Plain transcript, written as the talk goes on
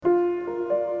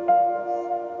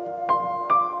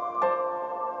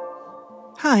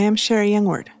Hi, I'm Sherry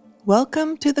Youngward.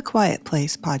 Welcome to the Quiet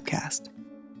Place podcast.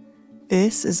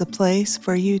 This is a place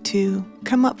for you to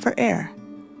come up for air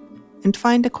and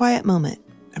find a quiet moment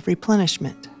of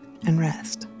replenishment and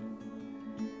rest.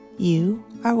 You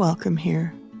are welcome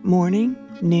here, morning,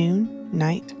 noon,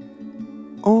 night,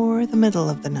 or the middle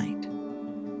of the night.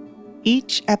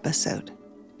 Each episode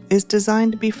is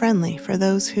designed to be friendly for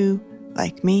those who,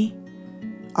 like me,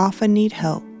 often need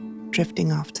help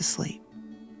drifting off to sleep.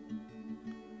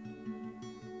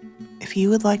 If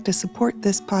you would like to support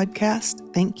this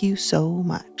podcast, thank you so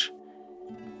much.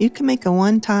 You can make a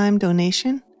one-time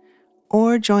donation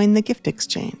or join the gift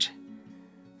exchange.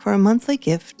 For a monthly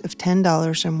gift of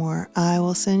 $10 or more, I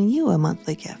will send you a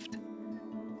monthly gift.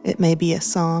 It may be a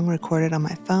song recorded on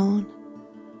my phone,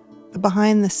 the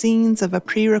behind the scenes of a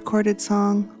pre-recorded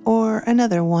song, or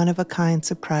another one-of-a-kind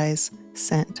surprise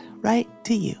sent right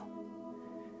to you.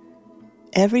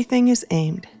 Everything is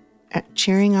aimed at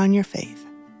cheering on your faith,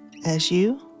 as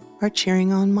you are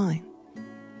cheering on mine.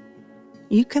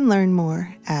 You can learn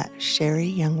more at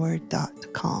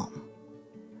sherryyoungward.com.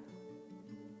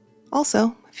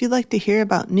 Also, if you'd like to hear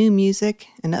about new music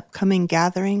and upcoming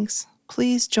gatherings,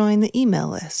 please join the email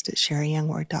list at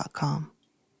sherryyoungward.com.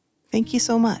 Thank you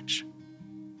so much.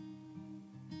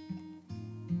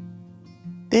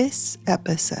 This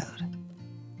episode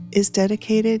is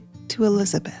dedicated to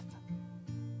Elizabeth.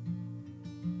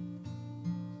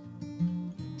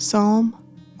 Psalm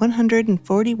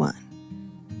 141,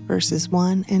 verses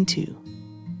 1 and 2.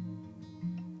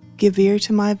 Give ear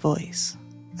to my voice,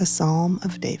 a psalm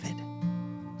of David.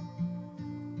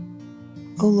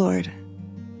 O Lord,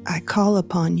 I call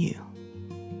upon you.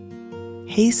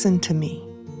 Hasten to me.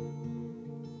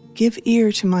 Give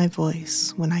ear to my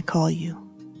voice when I call you.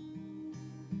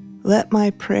 Let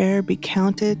my prayer be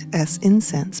counted as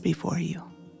incense before you,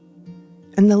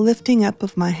 and the lifting up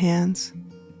of my hands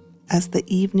as the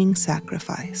evening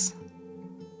sacrifice.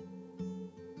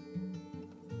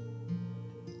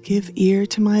 Give ear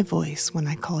to my voice when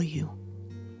I call you.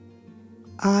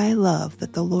 I love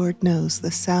that the Lord knows the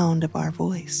sound of our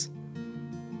voice.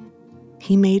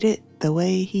 He made it the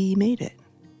way He made it.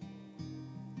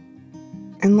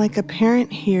 And like a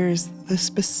parent hears the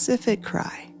specific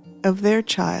cry of their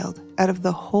child out of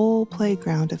the whole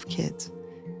playground of kids,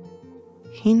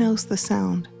 He knows the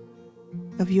sound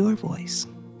of your voice.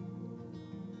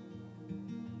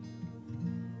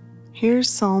 Here's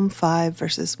Psalm 5,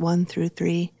 verses 1 through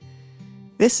 3.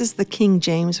 This is the King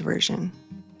James Version,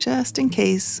 just in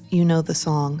case you know the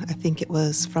song. I think it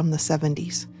was from the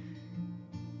 70s.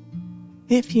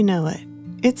 If you know it,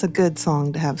 it's a good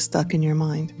song to have stuck in your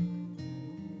mind.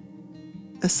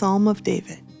 A Psalm of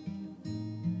David.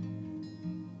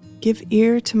 Give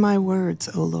ear to my words,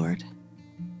 O Lord.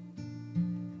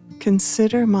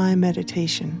 Consider my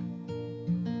meditation.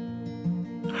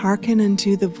 Hearken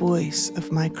unto the voice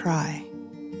of my cry,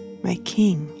 my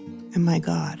King and my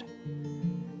God.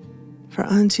 For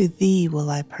unto thee will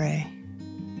I pray.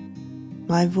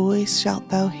 My voice shalt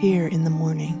thou hear in the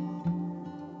morning.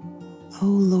 O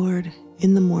Lord,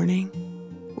 in the morning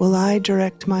will I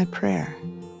direct my prayer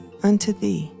unto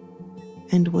thee,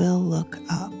 and will look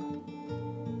up.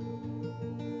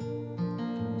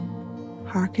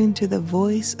 Hearken to the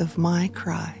voice of my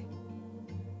cry.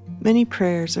 Many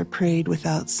prayers are prayed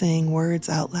without saying words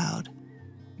out loud,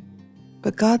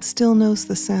 but God still knows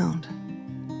the sound,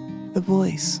 the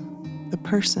voice, the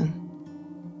person,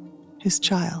 His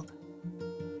child.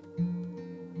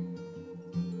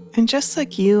 And just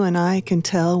like you and I can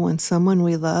tell when someone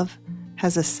we love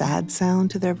has a sad sound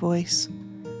to their voice,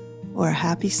 or a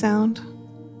happy sound,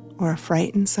 or a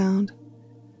frightened sound,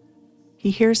 He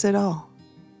hears it all.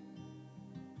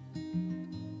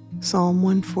 Psalm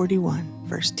 141,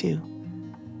 verse 2.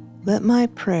 Let my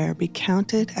prayer be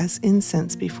counted as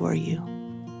incense before you,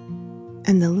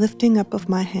 and the lifting up of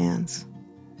my hands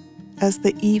as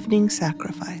the evening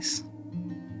sacrifice.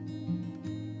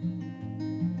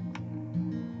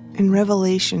 In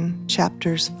Revelation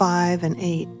chapters 5 and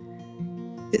 8,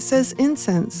 it says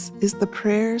incense is the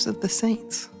prayers of the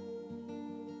saints.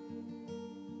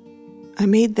 I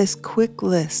made this quick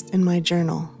list in my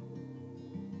journal.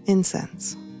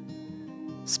 Incense.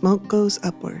 Smoke goes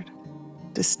upward,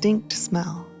 distinct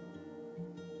smell.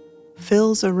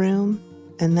 Fills a room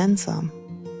and then some.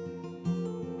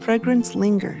 Fragrance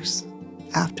lingers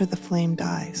after the flame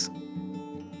dies.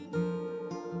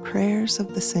 Prayers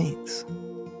of the saints.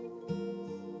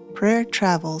 Prayer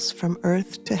travels from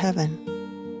earth to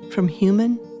heaven, from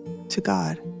human to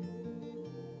God.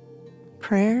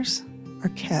 Prayers are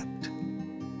kept.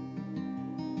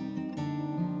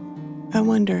 I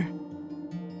wonder,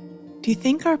 do you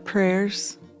think our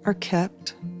prayers are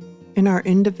kept in our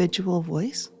individual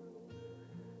voice?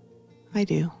 I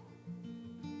do.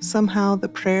 Somehow the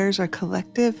prayers are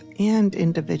collective and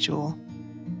individual.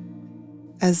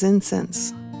 As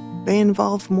incense, they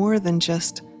involve more than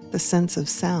just the sense of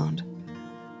sound.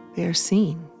 They are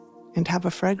seen and have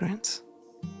a fragrance.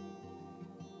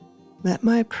 Let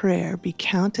my prayer be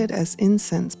counted as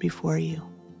incense before you,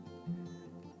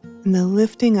 and the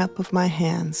lifting up of my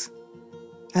hands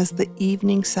as the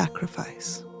evening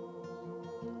sacrifice.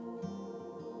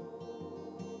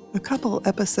 A couple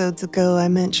episodes ago, I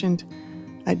mentioned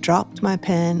I dropped my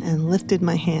pen and lifted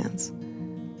my hands.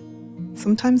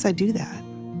 Sometimes I do that,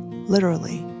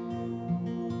 literally.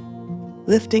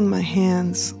 Lifting my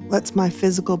hands lets my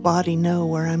physical body know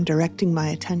where I'm directing my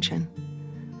attention.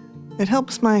 It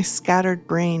helps my scattered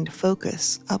brain to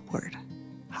focus upward,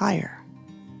 higher.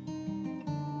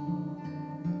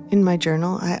 In my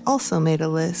journal, I also made a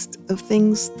list of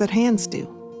things that hands do.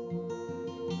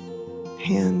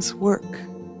 Hands work,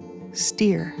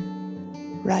 steer,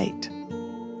 write,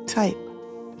 type,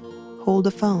 hold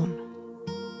a phone,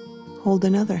 hold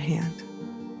another hand,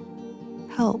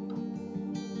 help,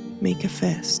 make a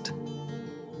fist,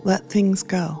 let things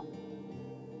go,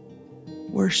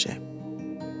 worship.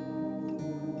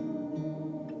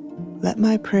 Let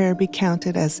my prayer be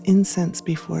counted as incense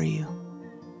before you,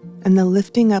 and the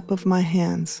lifting up of my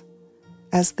hands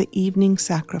as the evening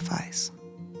sacrifice.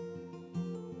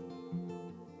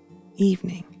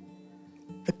 Evening,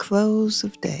 the close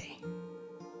of day.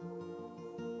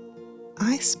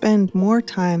 I spend more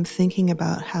time thinking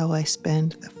about how I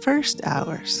spend the first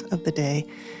hours of the day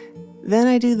than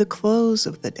I do the close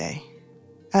of the day,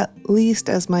 at least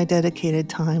as my dedicated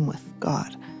time with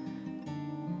God.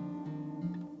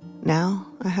 Now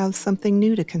I have something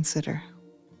new to consider.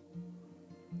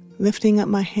 Lifting up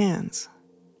my hands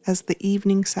as the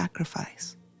evening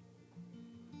sacrifice.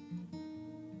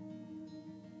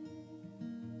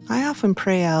 I often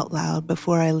pray out loud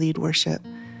before I lead worship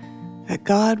that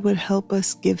God would help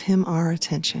us give Him our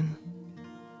attention.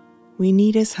 We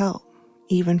need His help,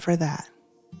 even for that.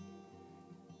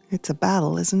 It's a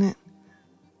battle, isn't it?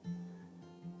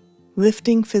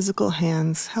 Lifting physical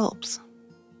hands helps,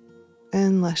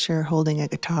 unless you're holding a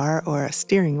guitar or a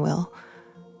steering wheel.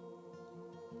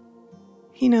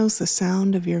 He knows the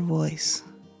sound of your voice,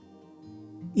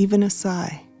 even a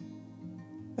sigh,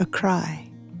 a cry,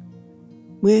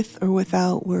 with or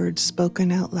without words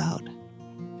spoken out loud.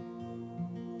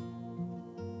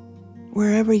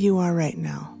 Wherever you are right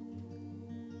now,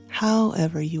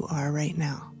 however you are right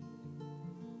now,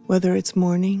 whether it's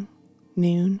morning,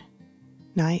 noon,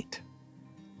 night,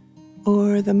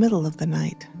 or the middle of the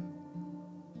night,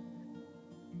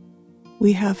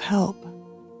 we have help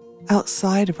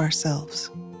outside of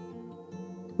ourselves.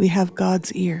 We have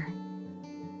God's ear,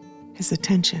 His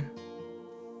attention.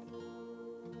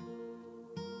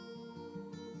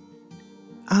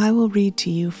 I will read to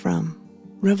you from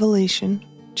Revelation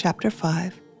chapter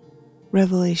 5,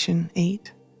 Revelation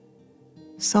 8,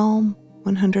 Psalm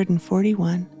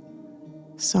 141,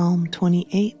 Psalm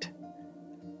 28,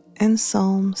 and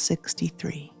Psalm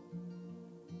 63.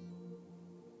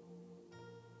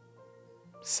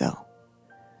 So,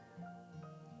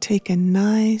 take a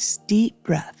nice deep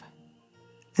breath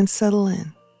and settle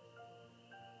in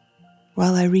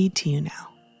while I read to you now.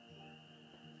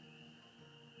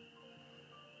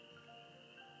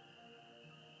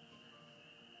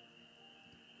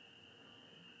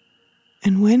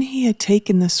 And when he had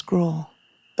taken the scroll,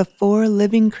 the 4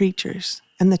 living creatures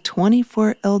and the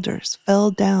 24 elders fell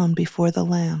down before the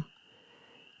Lamb,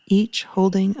 each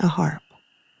holding a harp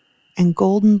and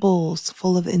golden bowls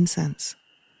full of incense,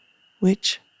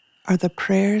 which are the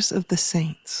prayers of the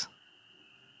saints.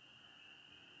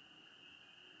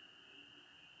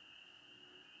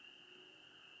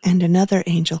 And another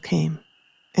angel came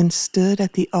and stood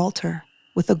at the altar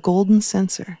with a golden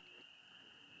censer,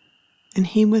 and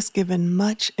he was given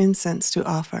much incense to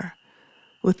offer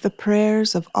with the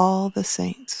prayers of all the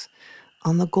saints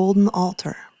on the golden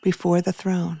altar before the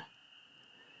throne.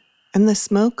 And the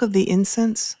smoke of the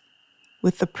incense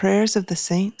with the prayers of the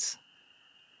saints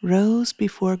rose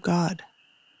before God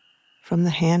from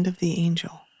the hand of the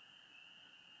angel.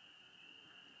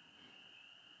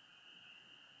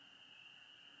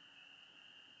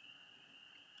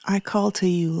 I call to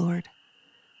you, Lord.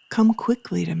 Come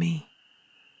quickly to me.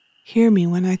 Hear me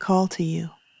when I call to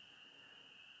you.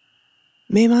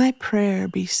 May my prayer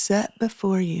be set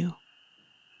before you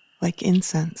like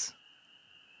incense.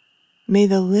 May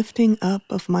the lifting up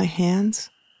of my hands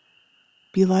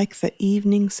be like the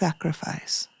evening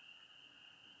sacrifice.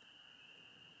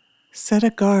 Set a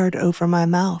guard over my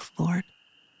mouth, Lord.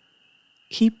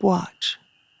 keep watch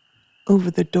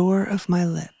over the door of my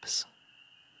lips.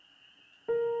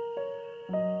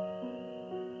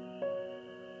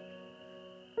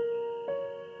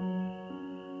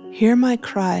 Hear my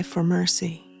cry for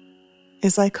mercy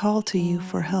as I call to you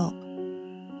for help,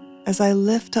 as I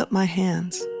lift up my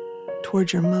hands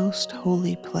toward your most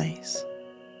holy place.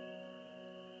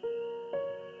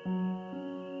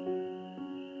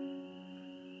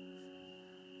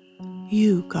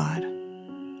 You, God,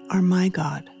 are my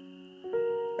God.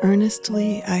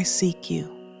 Earnestly I seek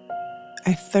you.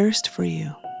 I thirst for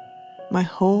you. My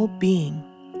whole being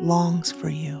longs for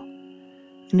you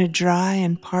in a dry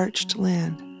and parched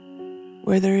land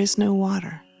where there is no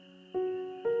water.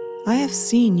 I have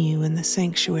seen you in the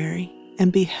sanctuary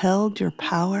and beheld your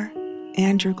power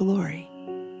and your glory.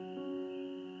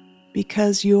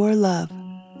 Because your love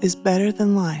is better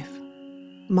than life,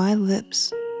 my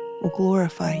lips will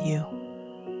glorify you.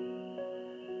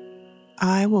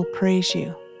 I will praise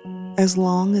you as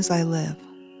long as I live,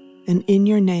 and in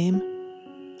your name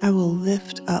I will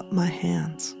lift up my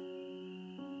hands.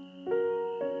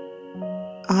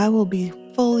 I will be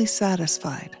fully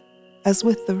satisfied as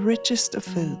with the richest of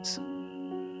foods.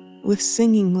 With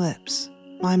singing lips,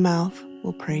 my mouth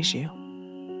will praise you.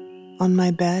 On my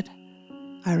bed,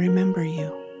 I remember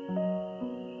you.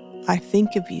 I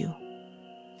think of you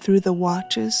through the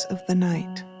watches of the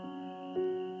night.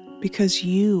 Because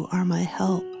you are my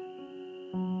help,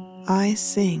 I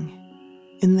sing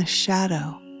in the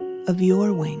shadow of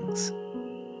your wings.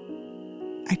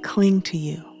 I cling to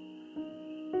you.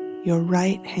 Your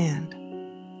right hand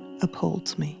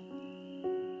upholds me.